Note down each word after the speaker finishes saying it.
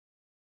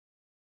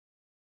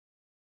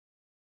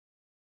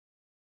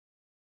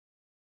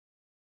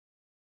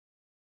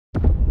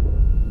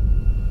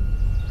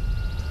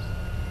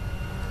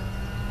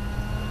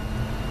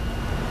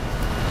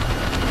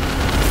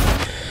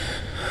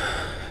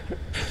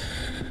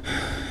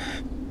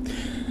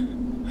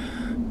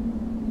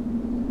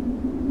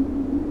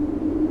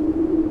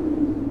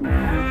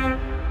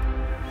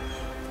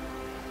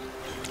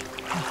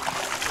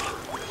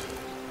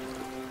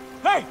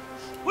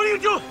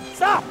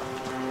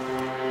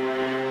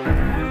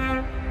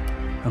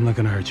I'm not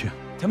gonna hurt you.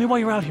 Tell me why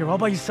you're out here all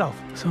by yourself.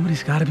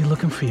 Somebody's gotta be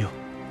looking for you.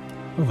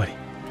 Nobody.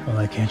 Well,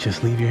 I can't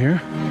just leave you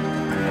here.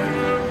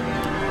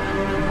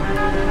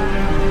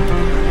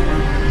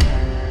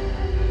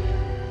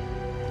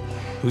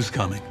 Who's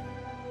coming?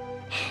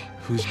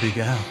 Who's Big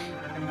Al?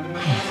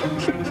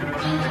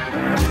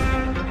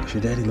 Is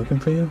your daddy looking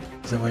for you?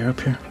 Is that why you're up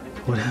here?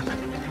 What happened?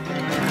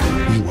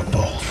 You were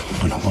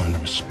both gonna learn to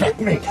respect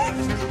me.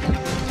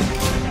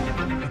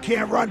 You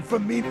can't run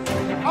from me.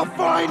 I'll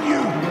find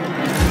you.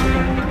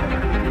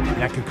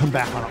 That could come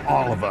back on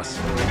all of us.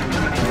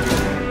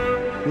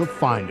 You'll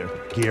find her.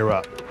 Gear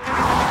up.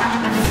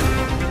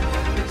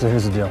 So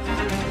here's the deal.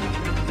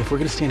 If we're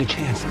gonna stand a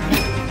chance,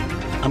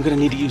 I'm gonna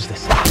need to use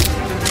this.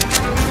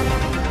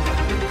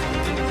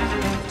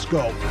 Let's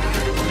go.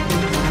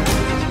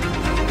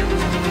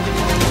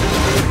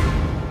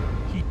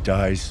 He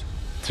dies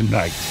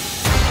tonight.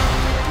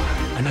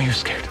 I know you're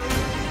scared,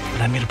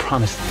 but I made a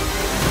promise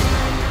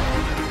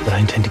that I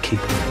intend to keep.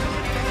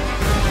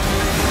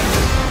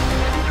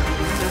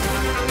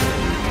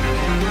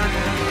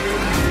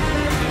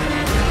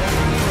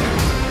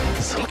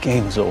 This little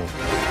game is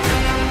over.